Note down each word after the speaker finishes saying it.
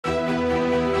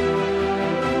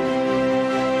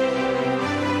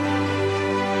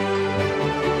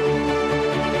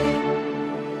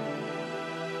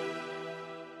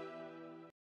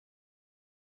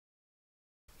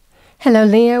Hello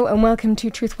Leo, and welcome to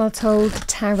Truth Well Told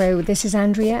Tarot. This is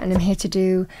Andrea and I'm here to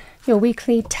do your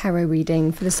weekly tarot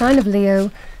reading for the sign of Leo,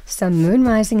 Sun, Moon,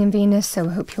 Rising and Venus, so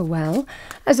I hope you're well.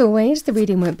 As always, the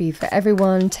reading won't be for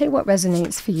everyone. Take what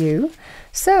resonates for you.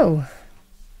 So,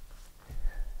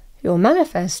 you're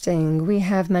manifesting. We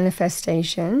have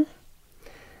manifestation.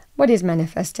 What is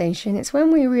manifestation? It's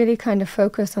when we really kind of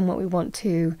focus on what we want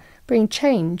to bring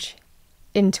change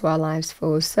into our lives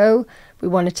for. So we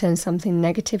want to turn something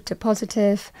negative to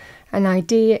positive, an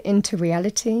idea into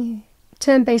reality,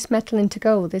 turn base metal into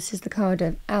gold. This is the card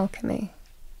of alchemy.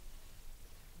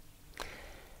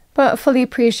 But fully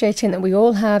appreciating that we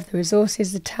all have the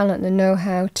resources, the talent, the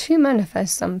know-how to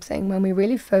manifest something when we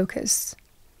really focus.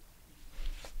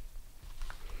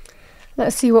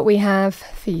 Let's see what we have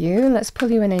for you. Let's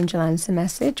pull you an angel answer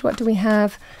message. What do we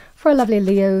have for our lovely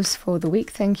Leos for the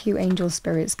week? Thank you, angels,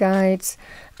 spirits, guides.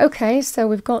 Okay, so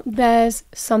we've got there's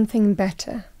something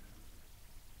better.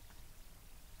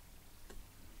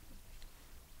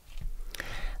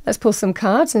 Let's pull some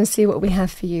cards and see what we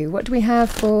have for you. What do we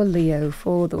have for Leo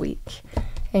for the week?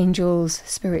 Angels,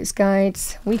 spirits,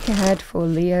 guides. Week ahead for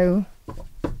Leo.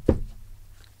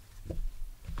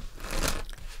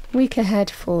 Week ahead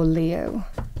for Leo.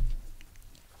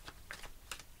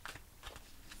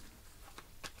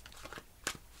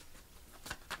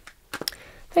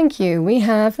 Thank you. We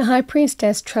have the High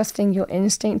Priestess, trusting your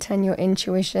instinct and your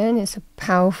intuition. It's a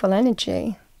powerful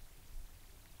energy.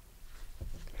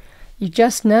 You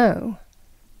just know.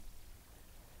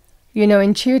 You know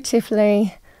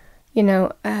intuitively,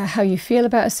 how you feel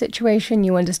about a situation.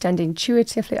 You understand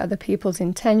intuitively other people's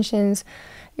intentions.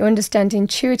 You understand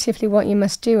intuitively what you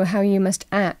must do, how you must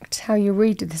act, how you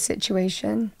read the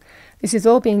situation. This is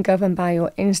all being governed by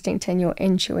your instinct and your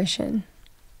intuition.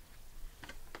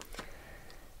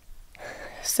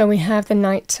 So we have the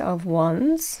Knight of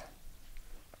Wands,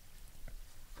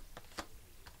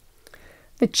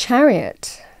 the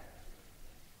Chariot,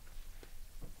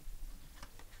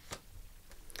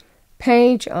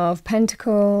 Page of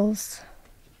Pentacles,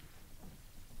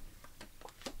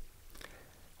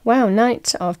 wow,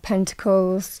 Knight of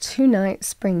Pentacles, 2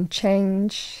 Knights bring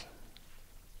change,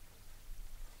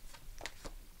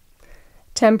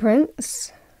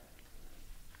 Temperance,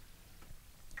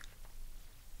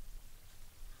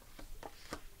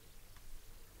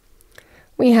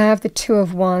 we have the 2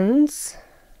 of Wands,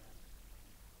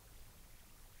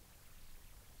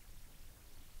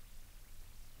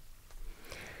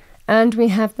 and we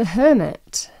have the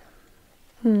Hermit.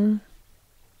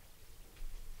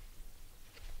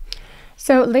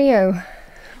 So Leo,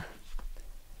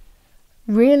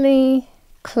 really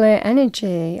clear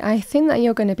energy. I think that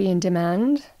you're going to be in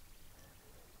demand.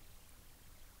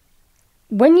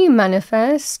 When you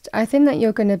manifest, I think that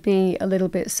you're going to be a little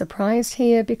bit surprised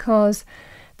here, because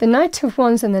the Knight of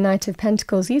Wands and the Knight of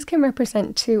Pentacles, these can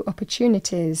represent 2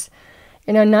 opportunities.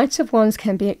 Knight of Wands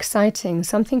can be exciting,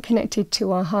 something connected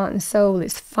to our heart and soul.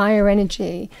 It's fire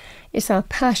energy. It's our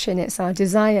passion. It's our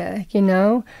desire,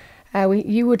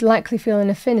 You would likely feel an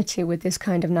affinity with this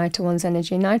kind of Knight of Wands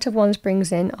energy. Knight of Wands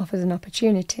brings in offers and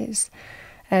opportunities.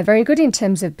 Very good in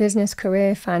terms of business,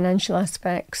 career, financial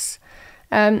aspects.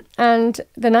 And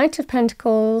the Knight of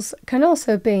Pentacles can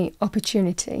also be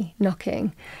opportunity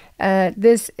knocking.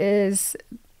 This is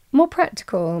more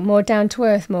practical, more down to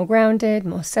earth, more grounded,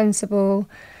 more sensible,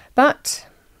 but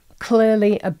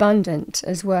clearly abundant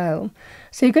as well.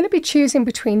 So you're going to be choosing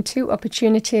between 2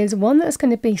 opportunities, one that's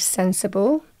going to be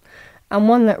sensible and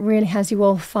one that really has you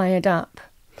all fired up.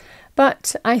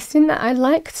 But I think that I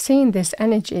like seeing this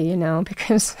energy,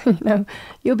 because,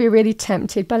 you'll be really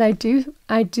tempted. But I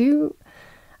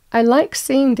like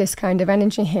seeing this kind of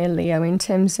energy here, Leo, in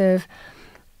terms of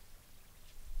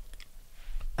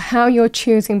how you're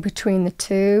choosing between the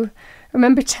 2.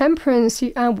 Remember, Temperance,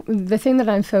 the thing that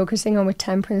I'm focusing on with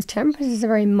Temperance is a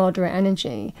very moderate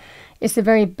energy. It's a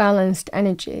very balanced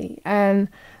energy.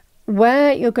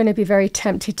 Where you're going to be very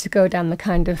tempted to go down the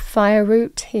kind of fire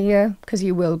route here, because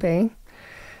you will be,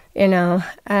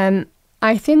 I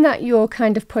think that you're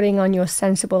kind of putting on your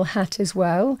sensible hat as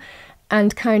well,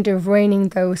 and kind of reining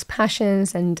those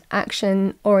passions and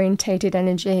action-orientated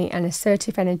energy and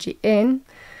assertive energy in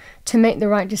to make the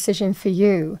right decision for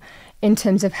you in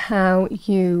terms of how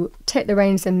you take the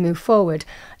reins and move forward.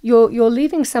 You're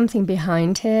leaving something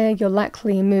behind here. You're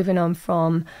likely moving on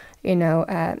from,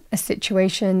 a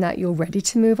situation that you're ready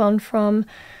to move on from.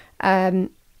 And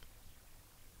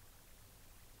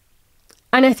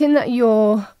I think that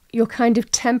you're kind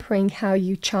of tempering how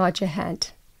you charge ahead.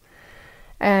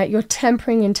 You're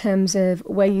tempering in terms of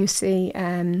where you see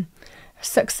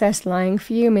success lying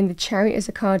for you. I mean, the Chariot is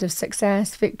a card of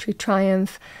success, victory,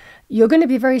 triumph. You're going to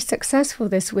be very successful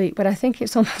this week, but I think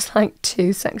it's almost like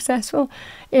too successful.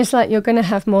 It's like you're going to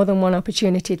have more than one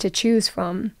opportunity to choose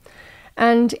from.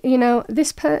 And, you know,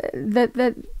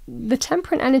 the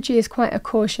temperate energy is quite a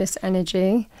cautious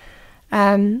energy.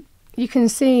 You can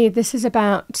see this is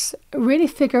about really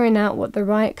figuring out what the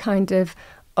right kind of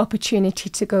opportunity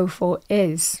to go for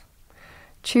is.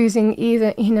 Choosing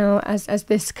either, you know, as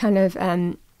this kind of,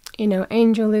 you know,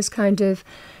 angel is kind of,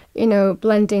 you know,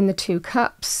 blending the two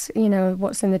cups, you know,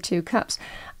 what's in the two cups.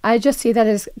 I just see that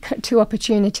as two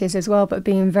opportunities as well, but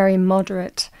being very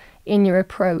moderate in your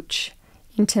approach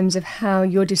in terms of how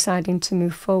you're deciding to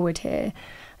move forward here.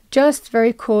 Just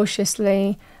very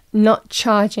cautiously, not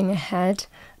charging ahead,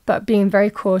 but being very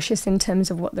cautious in terms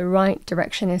of what the right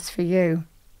direction is for you.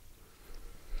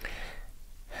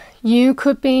 You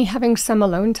could be having some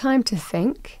alone time to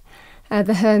think.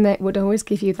 The Hermit would always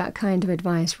give you that kind of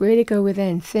advice. Really go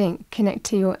within, think, connect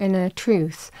to your inner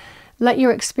truth. Let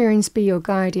your experience be your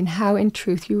guide in how in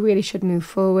truth you really should move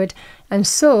forward. And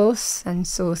Source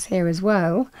here as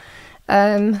well,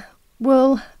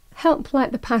 will help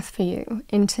light the path for you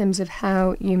in terms of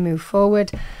how you move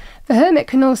forward. The Hermit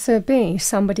can also be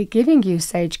somebody giving you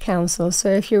sage counsel. So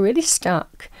if you're really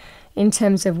stuck in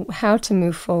terms of how to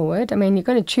move forward, I mean, you're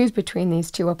going to choose between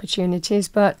these two opportunities,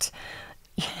 but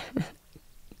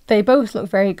they both look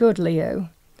very good, Leo.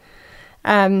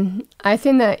 I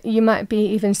think that you might be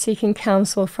even seeking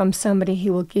counsel from somebody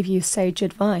who will give you sage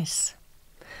advice.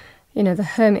 You know, the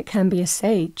Hermit can be a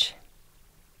sage.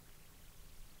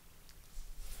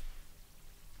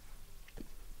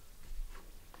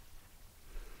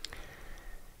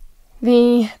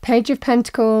 The Page of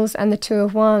Pentacles and the Two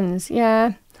of Wands.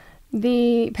 Yeah,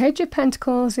 the Page of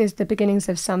Pentacles is the beginnings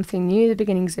of something new, the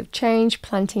beginnings of change,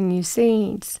 planting new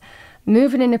seeds,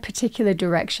 moving in a particular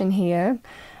direction here.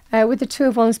 With the Two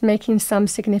of Wands making some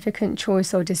significant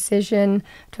choice or decision.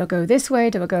 Do I go this way?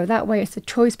 Do I go that way? It's a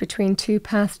choice between two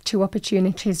paths, two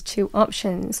opportunities, two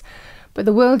options. But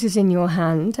the world is in your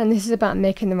hand, and this is about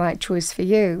making the right choice for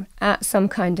you at some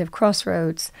kind of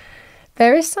crossroads.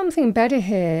 There is something better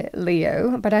here,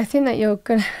 Leo, but I think that you're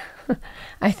going to...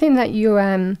 I think that you,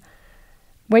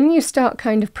 when you start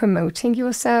kind of promoting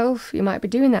yourself, you might be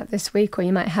doing that this week, or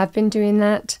you might have been doing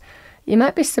that. You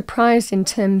might be surprised in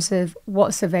terms of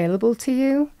what's available to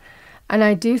you. And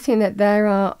I do think that there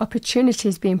are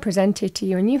opportunities being presented to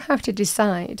you, and you have to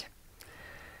decide.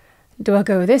 Do I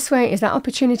go this way? Is that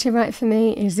opportunity right for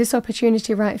me? Is this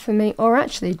opportunity right for me? Or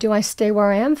actually, do I stay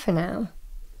where I am for now?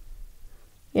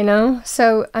 You know?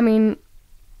 So, I mean,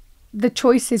 the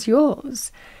choice is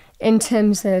yours in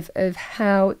terms of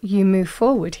how you move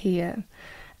forward here.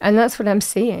 And that's what I'm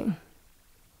seeing.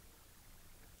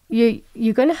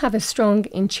 You're going to have a strong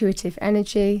intuitive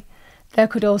energy. There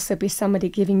could also be somebody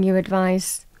giving you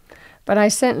advice. But I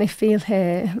certainly feel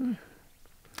here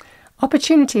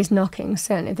opportunity is knocking,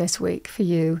 certainly this week for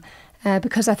you,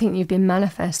 because I think you've been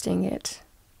manifesting it.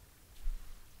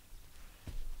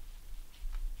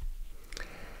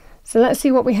 So let's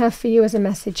see what we have for you as a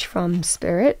message from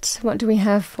Spirit. What do we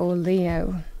have for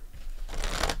Leo?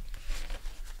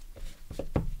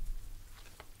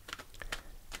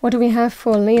 What do we have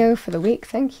for Leo for the week?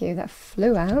 Thank you. That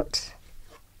flew out.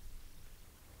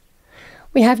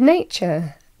 We have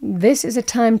nature. This is a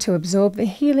time to absorb the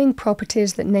healing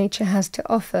properties that nature has to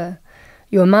offer.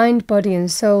 Your mind, body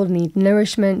and soul need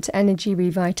nourishment, energy,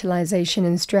 revitalization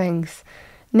and strength.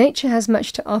 Nature has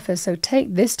much to offer, so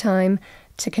take this time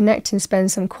to connect and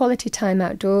spend some quality time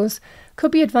outdoors.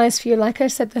 Could be advice for you. Like I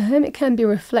said, the Hermit can be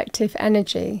reflective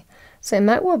energy. So it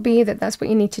might well be that that's what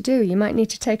you need to do. You might need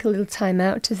to take a little time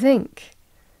out to think.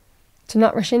 To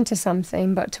not rush into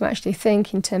something, but to actually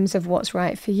think in terms of what's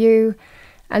right for you,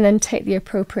 and then take the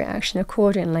appropriate action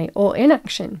accordingly, or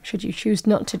inaction, should you choose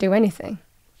not to do anything.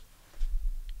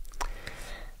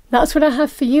 That's what I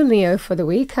have for you, Leo, for the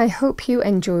week. I hope you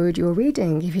enjoyed your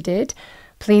reading. If you did,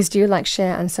 please do like,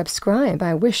 share and subscribe.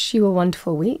 I wish you a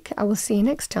wonderful week. I will see you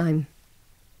next time.